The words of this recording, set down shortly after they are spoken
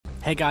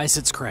Hey guys,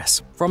 it's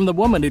Chris. From the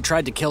woman who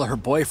tried to kill her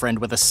boyfriend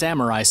with a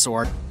samurai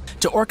sword,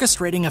 to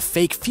orchestrating a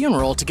fake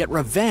funeral to get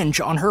revenge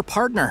on her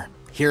partner.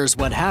 Here's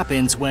what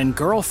happens when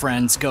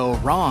girlfriends go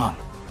wrong.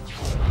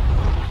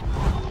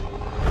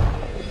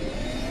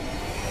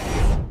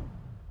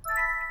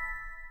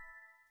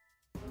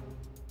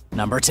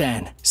 Number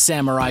 10.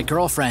 Samurai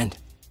Girlfriend.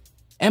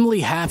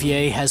 Emily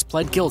Javier has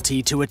pled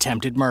guilty to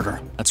attempted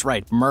murder. That's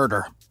right,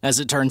 murder.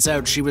 As it turns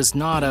out, she was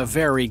not a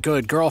very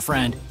good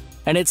girlfriend.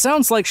 And it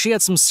sounds like she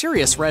had some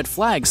serious red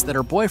flags that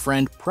her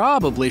boyfriend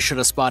probably should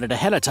have spotted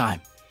ahead of time.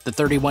 The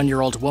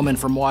 31-year-old woman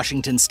from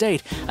Washington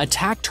State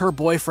attacked her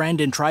boyfriend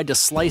and tried to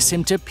slice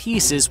him to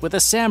pieces with a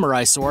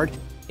samurai sword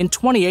in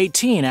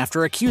 2018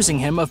 after accusing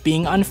him of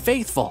being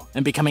unfaithful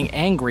and becoming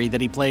angry that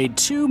he played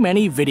too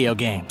many video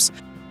games.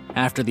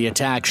 After the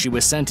attack, she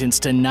was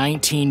sentenced to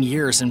 19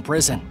 years in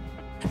prison.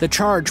 The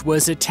charge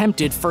was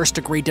attempted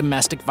first-degree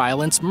domestic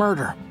violence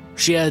murder.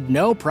 She had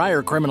no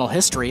prior criminal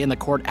history and the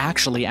court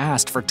actually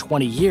asked for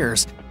 20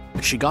 years,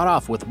 but she got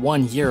off with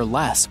 1 year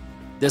less.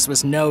 This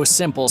was no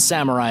simple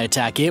samurai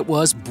attack, it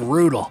was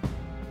brutal.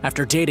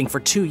 After dating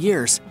for 2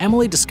 years,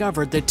 Emily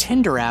discovered the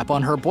Tinder app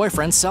on her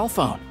boyfriend's cell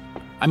phone.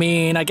 I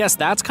mean, I guess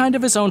that's kind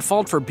of his own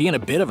fault for being a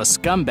bit of a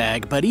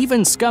scumbag, but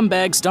even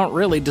scumbags don't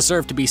really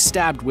deserve to be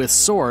stabbed with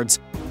swords,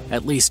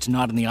 at least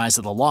not in the eyes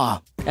of the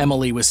law.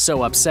 Emily was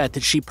so upset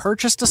that she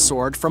purchased a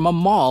sword from a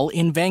mall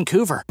in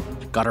Vancouver,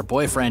 got her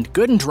boyfriend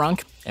good and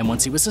drunk, and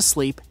once he was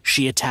asleep,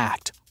 she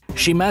attacked.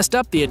 She messed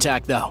up the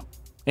attack though.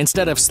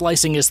 Instead of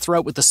slicing his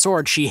throat with the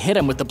sword, she hit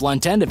him with the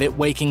blunt end of it,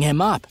 waking him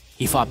up.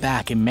 He fought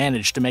back and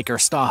managed to make her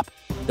stop.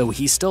 Though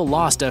he still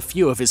lost a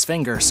few of his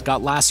fingers,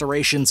 got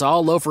lacerations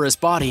all over his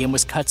body, and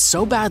was cut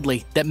so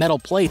badly that metal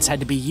plates had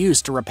to be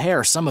used to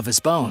repair some of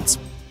his bones.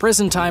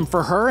 Prison time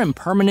for her and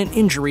permanent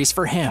injuries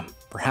for him.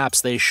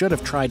 Perhaps they should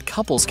have tried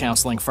couples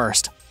counseling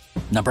first.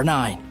 Number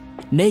 9.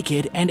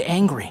 Naked and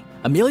angry.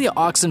 Amelia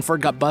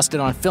Oxenford got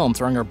busted on film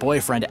throwing her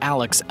boyfriend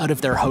Alex out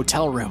of their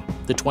hotel room.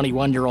 The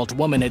 21-year-old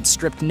woman had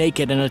stripped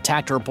naked and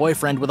attacked her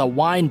boyfriend with a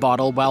wine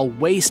bottle while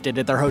wasted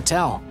at their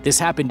hotel. This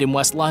happened in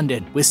West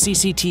London, with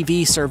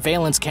CCTV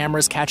surveillance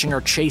cameras catching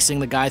her chasing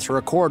the guy through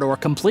a corridor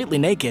completely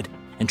naked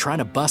and trying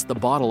to bust the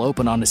bottle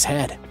open on his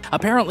head.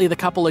 Apparently, the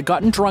couple had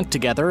gotten drunk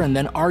together and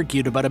then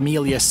argued about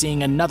Amelia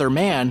seeing another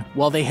man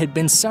while they had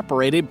been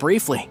separated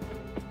briefly.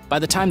 By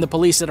the time the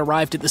police had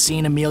arrived at the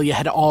scene, Amelia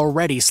had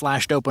already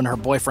slashed open her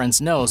boyfriend's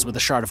nose with a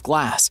shard of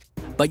glass.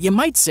 But you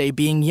might say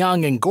being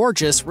young and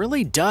gorgeous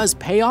really does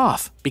pay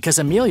off, because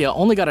Amelia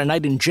only got a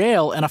night in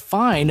jail and a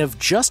fine of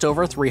just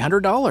over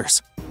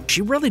 $300.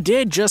 She really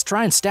did just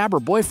try and stab her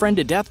boyfriend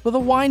to death with a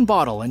wine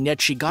bottle, and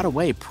yet she got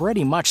away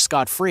pretty much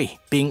scot-free,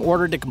 being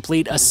ordered to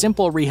complete a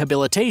simple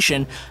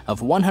rehabilitation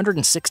of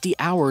 160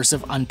 hours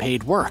of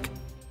unpaid work.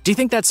 Do you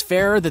think that's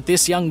fair that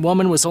this young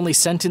woman was only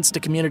sentenced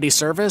to community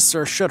service,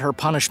 or should her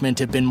punishment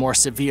have been more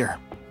severe?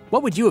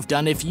 What would you have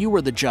done if you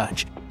were the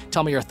judge?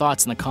 Tell me your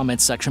thoughts in the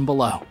comments section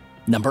below.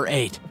 Number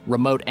 8.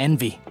 Remote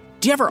envy.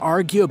 Do you ever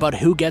argue about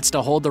who gets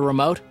to hold the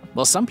remote?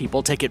 Well, some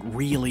people take it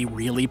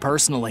really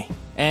personally.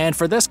 And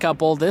for this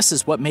couple, this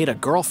is what made a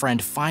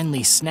girlfriend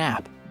finally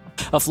snap.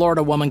 A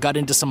Florida woman got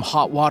into some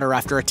hot water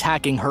after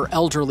attacking her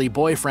elderly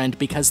boyfriend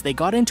because they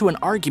got into an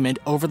argument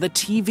over the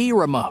TV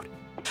remote.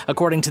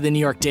 According to the New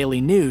York Daily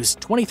News,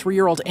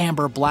 23-year-old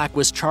Amber Black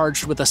was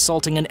charged with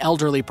assaulting an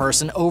elderly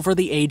person over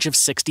the age of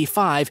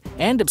 65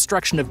 and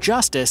obstruction of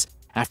justice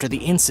after the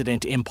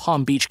incident in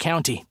Palm Beach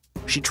County.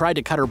 She tried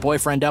to cut her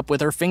boyfriend up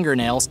with her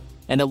fingernails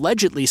and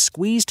allegedly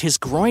squeezed his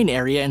groin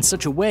area in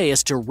such a way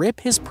as to rip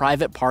his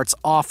private parts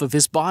off of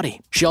his body.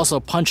 She also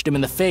punched him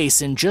in the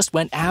face and just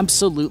went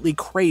absolutely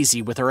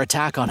crazy with her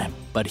attack on him.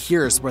 But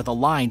here's where the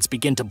lines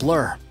begin to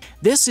blur.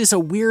 This is a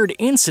weird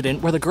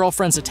incident where the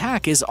girlfriend's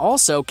attack is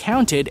also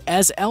counted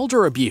as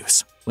elder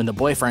abuse. When the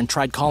boyfriend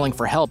tried calling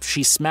for help,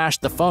 she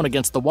smashed the phone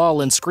against the wall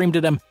and screamed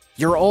at him,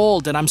 "You're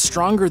old and I'm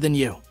stronger than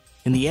you."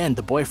 In the end,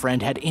 the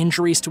boyfriend had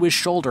injuries to his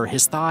shoulder,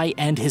 his thigh,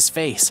 and his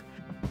face.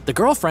 The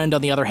girlfriend, on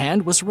the other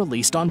hand, was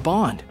released on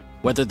bond.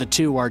 Whether the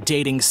two are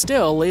dating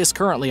still is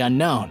currently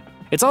unknown.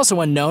 It's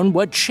also unknown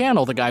what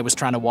channel the guy was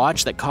trying to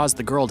watch that caused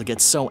the girl to get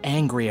so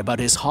angry about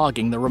his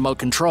hogging the remote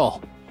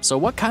control. So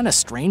what kind of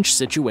strange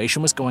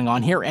situation was going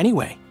on here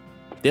anyway?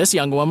 This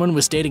young woman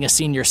was dating a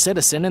senior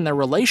citizen and their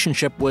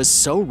relationship was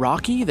so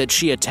rocky that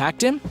she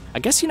attacked him? I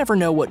guess you never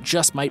know what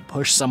just might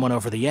push someone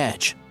over the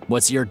edge.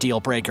 What's your deal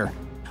breaker?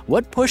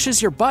 What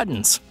pushes your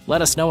buttons?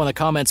 Let us know in the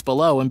comments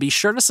below and be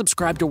sure to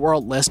subscribe to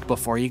World List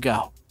before you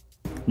go.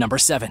 Number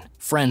 7.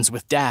 Friends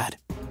with Dad.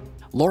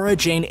 Laura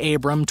Jane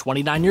Abram,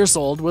 29 years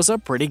old, was a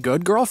pretty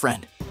good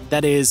girlfriend.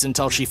 That is,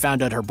 until she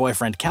found out her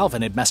boyfriend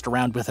Calvin had messed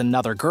around with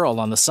another girl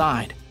on the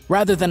side.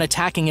 Rather than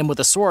attacking him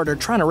with a sword or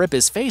trying to rip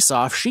his face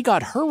off, she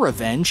got her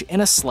revenge in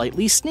a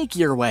slightly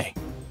sneakier way.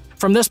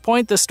 From this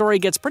point, the story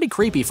gets pretty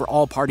creepy for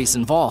all parties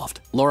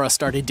involved. Laura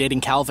started dating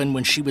Calvin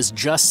when she was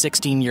just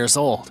 16 years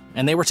old,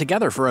 and they were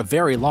together for a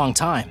very long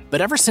time. But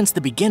ever since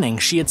the beginning,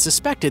 she had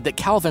suspected that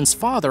Calvin's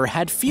father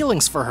had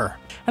feelings for her,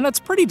 and that's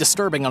pretty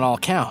disturbing on all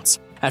counts.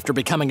 After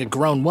becoming a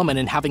grown woman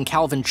and having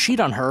Calvin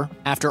cheat on her,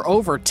 after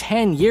over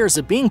 10 years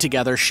of being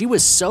together, she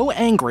was so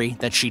angry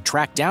that she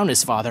tracked down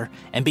his father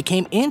and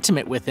became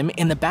intimate with him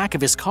in the back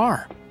of his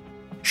car.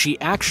 She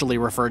actually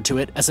referred to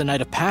it as a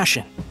night of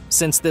passion.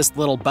 Since this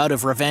little bout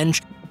of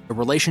revenge, the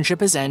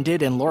relationship has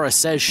ended and Laura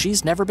says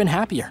she's never been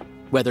happier.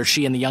 Whether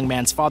she and the young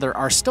man's father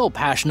are still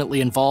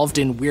passionately involved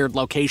in weird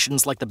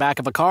locations like the back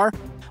of a car,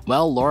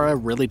 well, Laura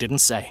really didn't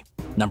say.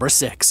 Number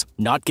 6.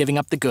 Not giving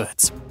up the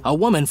goods. A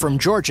woman from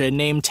Georgia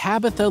named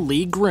Tabitha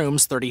Lee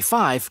Grooms,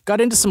 35,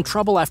 got into some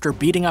trouble after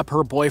beating up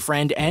her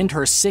boyfriend and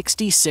her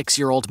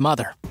 66-year-old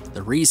mother.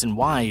 The reason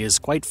why is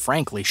quite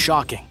frankly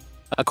shocking.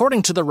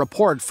 According to the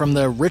report from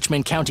the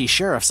Richmond County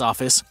Sheriff's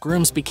Office,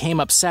 Grooms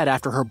became upset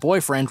after her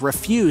boyfriend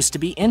refused to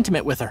be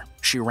intimate with her.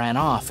 She ran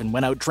off and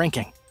went out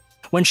drinking.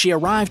 When she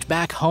arrived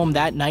back home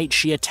that night,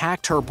 she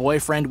attacked her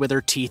boyfriend with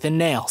her teeth and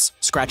nails,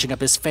 scratching up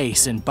his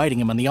face and biting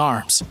him on the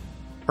arms.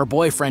 Her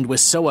boyfriend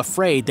was so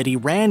afraid that he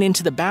ran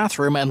into the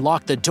bathroom and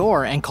locked the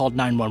door and called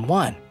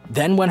 911.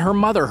 Then when her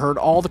mother heard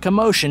all the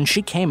commotion,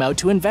 she came out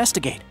to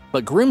investigate.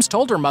 But Grooms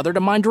told her mother to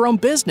mind her own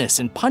business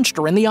and punched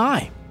her in the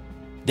eye.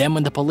 Then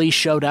when the police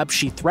showed up,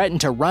 she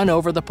threatened to run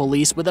over the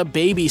police with a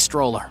baby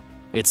stroller.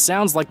 It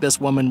sounds like this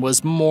woman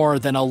was more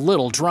than a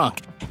little drunk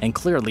and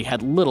clearly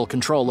had little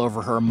control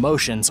over her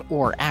emotions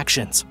or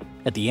actions.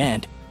 At the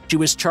end, she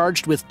was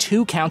charged with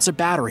 2 counts of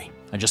battery.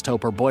 I just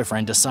hope her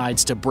boyfriend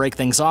decides to break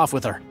things off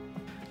with her,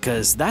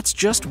 'cause that's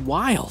just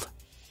wild.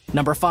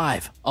 Number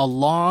 5. A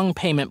long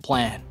payment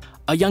plan.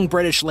 A young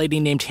British lady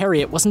named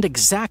Harriet wasn't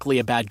exactly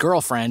a bad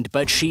girlfriend,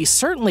 but she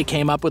certainly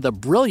came up with a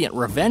brilliant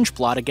revenge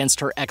plot against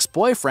her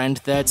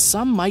ex-boyfriend that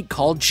some might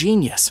call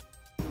genius.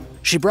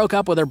 She broke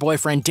up with her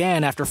boyfriend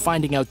Dan after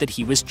finding out that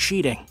he was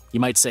cheating.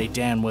 You might say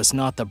Dan was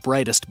not the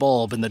brightest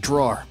bulb in the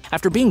drawer.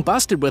 After being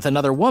busted with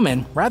another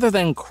woman, rather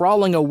than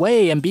crawling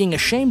away and being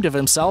ashamed of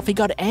himself, he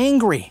got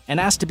angry and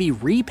asked to be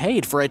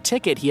repaid for a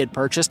ticket he had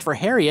purchased for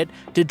Harriet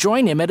to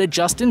join him at a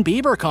Justin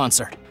Bieber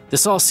concert.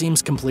 This all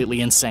seems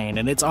completely insane,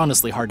 and it's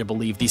honestly hard to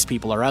believe these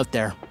people are out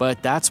there,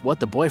 but that's what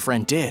the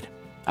boyfriend did.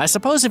 I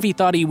suppose if he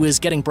thought he was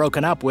getting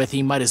broken up with,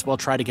 he might as well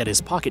try to get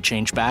his pocket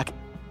change back.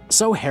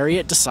 So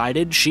Harriet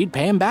decided she'd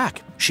pay him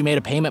back. She made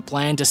a payment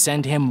plan to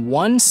send him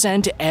 1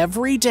 cent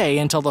every day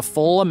until the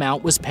full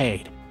amount was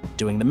paid.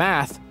 Doing the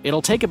math,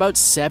 it'll take about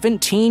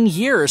 17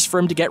 years for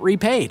him to get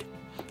repaid.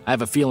 I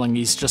have a feeling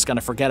he's just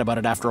gonna forget about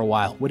it after a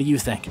while. What do you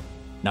think?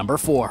 Number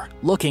 4.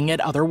 Looking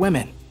at other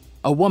women.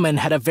 A woman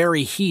had a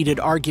very heated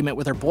argument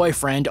with her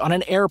boyfriend on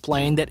an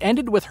airplane that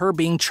ended with her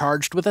being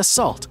charged with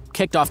assault,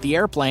 kicked off the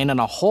airplane, and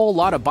a whole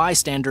lot of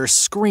bystanders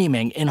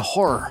screaming in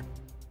horror.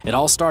 It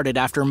all started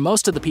after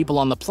most of the people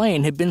on the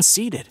plane had been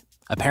seated.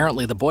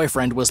 Apparently, the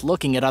boyfriend was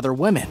looking at other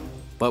women.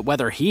 But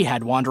whether he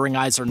had wandering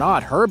eyes or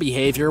not, her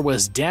behavior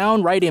was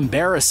downright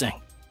embarrassing.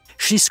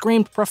 She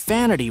screamed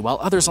profanity while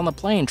others on the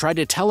plane tried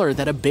to tell her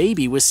that a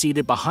baby was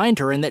seated behind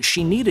her and that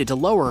she needed to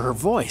lower her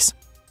voice.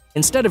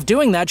 Instead of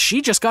doing that,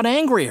 she just got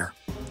angrier.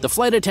 The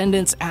flight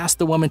attendants asked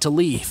the woman to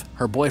leave.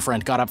 Her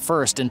boyfriend got up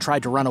first and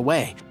tried to run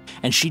away,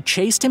 and she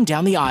chased him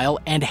down the aisle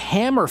and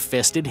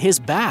hammer-fisted his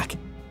back.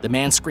 The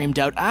man screamed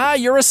out, "Ah,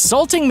 you're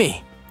assaulting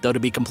me!" Though to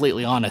be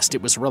completely honest,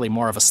 it was really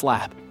more of a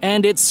slap.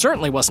 And it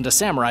certainly wasn't a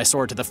samurai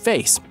sword to the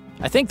face.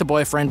 I think the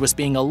boyfriend was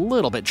being a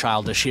little bit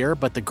childish here,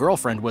 but the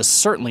girlfriend was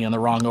certainly in the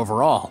wrong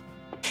overall.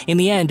 In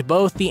the end,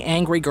 both the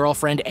angry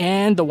girlfriend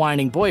and the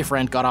whining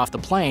boyfriend got off the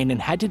plane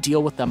and had to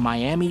deal with the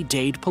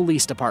Miami-Dade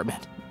Police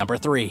Department. Number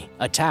 3.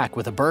 Attack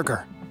with a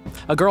burger.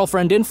 A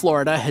girlfriend in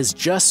Florida has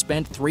just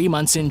spent 3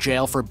 months in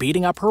jail for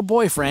beating up her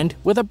boyfriend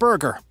with a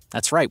burger.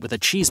 That's right, with a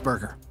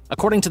cheeseburger.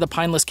 According to the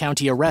Pinellas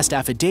County arrest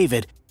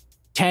affidavit,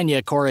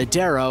 Tanya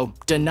Corradero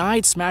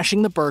denied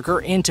smashing the burger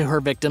into her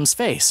victim's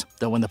face,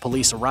 though when the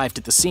police arrived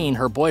at the scene,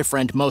 her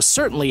boyfriend most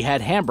certainly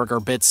had hamburger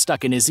bits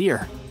stuck in his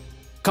ear.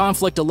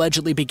 Conflict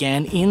allegedly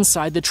began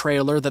inside the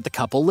trailer that the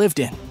couple lived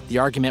in. The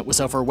argument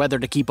was over whether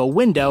to keep a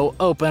window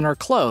open or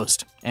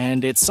closed,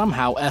 and it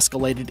somehow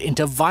escalated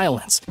into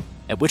violence,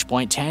 at which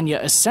point Tanya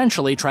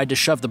essentially tried to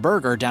shove the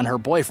burger down her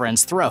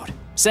boyfriend's throat,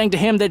 saying to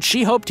him that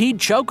she hoped he'd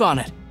choke on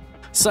it.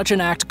 Such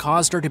an act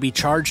caused her to be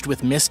charged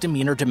with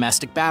misdemeanor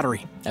domestic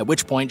battery, at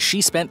which point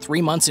she spent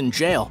 3 months in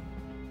jail.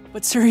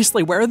 But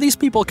seriously, where are these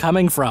people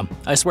coming from?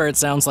 I swear it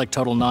sounds like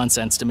total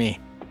nonsense to me.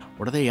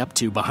 What are they up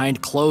to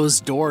behind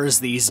closed doors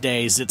these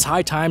days? It's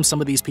high time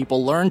some of these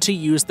people learn to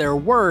use their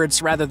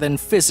words rather than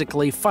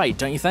physically fight,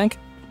 don't you think?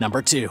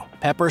 Number 2.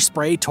 Pepper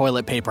spray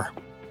toilet paper.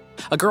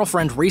 A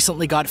girlfriend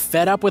recently got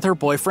fed up with her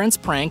boyfriend's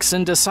pranks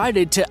and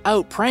decided to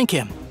out-prank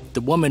him.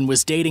 The woman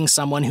was dating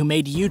someone who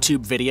made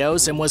YouTube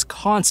videos and was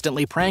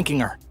constantly pranking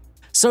her.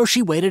 So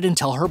she waited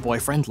until her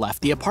boyfriend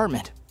left the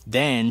apartment.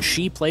 Then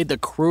she played the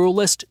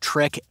cruelest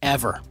trick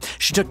ever.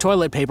 She took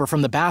toilet paper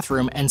from the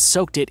bathroom and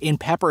soaked it in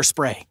pepper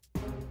spray.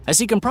 As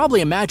you can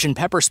probably imagine,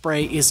 pepper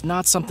spray is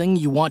not something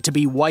you want to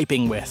be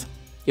wiping with.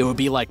 It would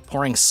be like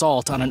pouring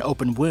salt on an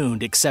open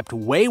wound, except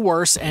way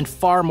worse and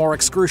far more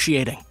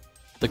excruciating.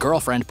 The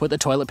girlfriend put the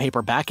toilet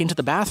paper back into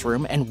the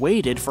bathroom and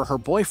waited for her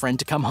boyfriend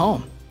to come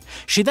home.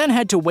 She then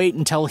had to wait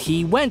until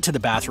he went to the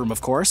bathroom,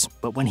 of course,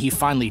 but when he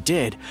finally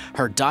did,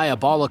 her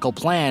diabolical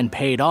plan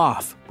paid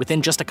off.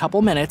 Within just a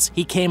couple minutes,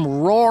 he came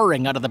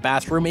roaring out of the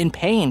bathroom in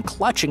pain,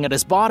 clutching at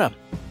his bottom.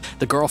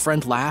 The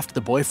girlfriend laughed,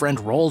 the boyfriend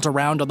rolled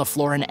around on the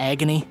floor in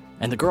agony,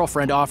 and the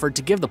girlfriend offered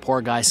to give the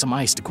poor guy some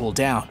ice to cool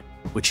down,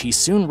 which he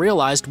soon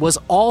realized was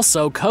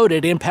also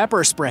coated in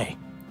pepper spray.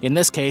 In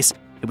this case,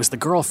 it was the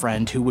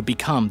girlfriend who would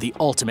become the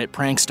ultimate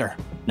prankster.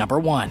 Number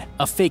 1.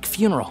 A fake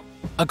funeral.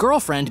 A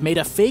girlfriend made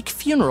a fake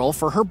funeral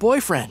for her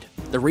boyfriend.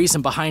 The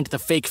reason behind the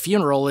fake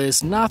funeral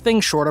is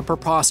nothing short of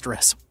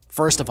preposterous.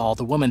 First of all,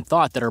 the woman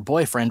thought that her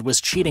boyfriend was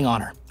cheating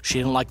on her. She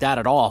didn't like that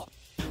at all.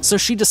 So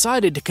she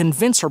decided to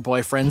convince her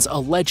boyfriend's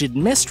alleged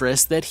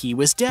mistress that he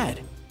was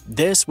dead.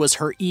 This was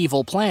her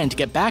evil plan to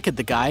get back at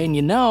the guy, and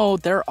you know,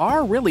 there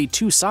are really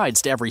two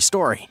sides to every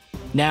story.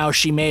 Now,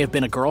 she may have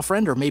been a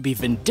girlfriend, or maybe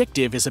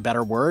vindictive is a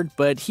better word,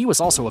 but he was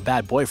also a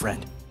bad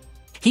boyfriend.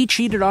 He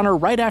cheated on her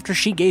right after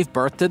she gave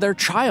birth to their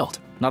child.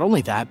 Not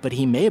only that, but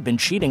he may have been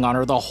cheating on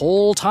her the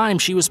whole time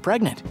she was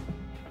pregnant.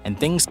 And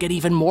things get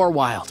even more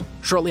wild.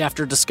 Shortly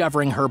after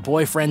discovering her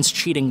boyfriend's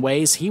cheating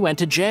ways, he went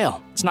to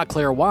jail. It's not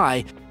clear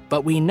why,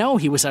 but we know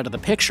he was out of the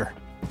picture.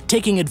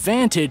 Taking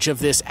advantage of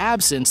this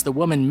absence, the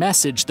woman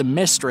messaged the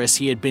mistress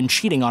he had been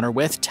cheating on her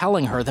with,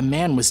 telling her the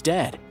man was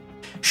dead.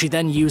 She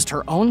then used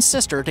her own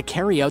sister to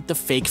carry out the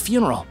fake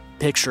funeral.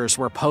 Pictures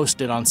were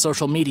posted on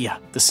social media.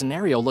 The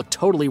scenario looked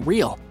totally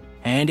real,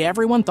 and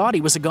everyone thought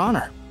he was a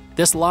goner.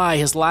 This lie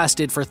has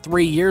lasted for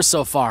 3 years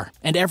so far,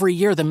 and every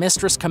year the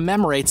mistress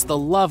commemorates the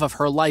love of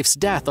her life's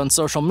death on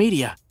social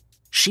media.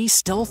 She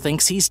still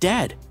thinks he's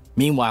dead.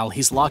 Meanwhile,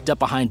 he's locked up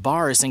behind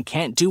bars and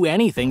can't do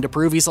anything to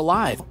prove he's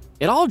alive.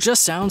 It all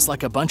just sounds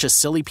like a bunch of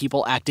silly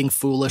people acting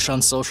foolish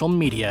on social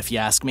media, if you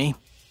ask me.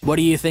 What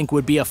do you think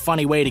would be a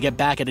funny way to get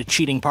back at a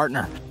cheating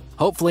partner?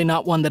 Hopefully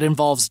not one that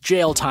involves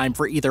jail time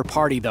for either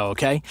party though,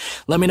 okay?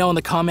 Let me know in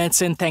the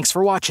comments, and thanks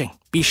for watching.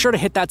 Be sure to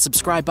hit that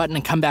subscribe button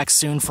and come back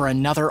soon for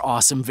another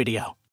awesome video.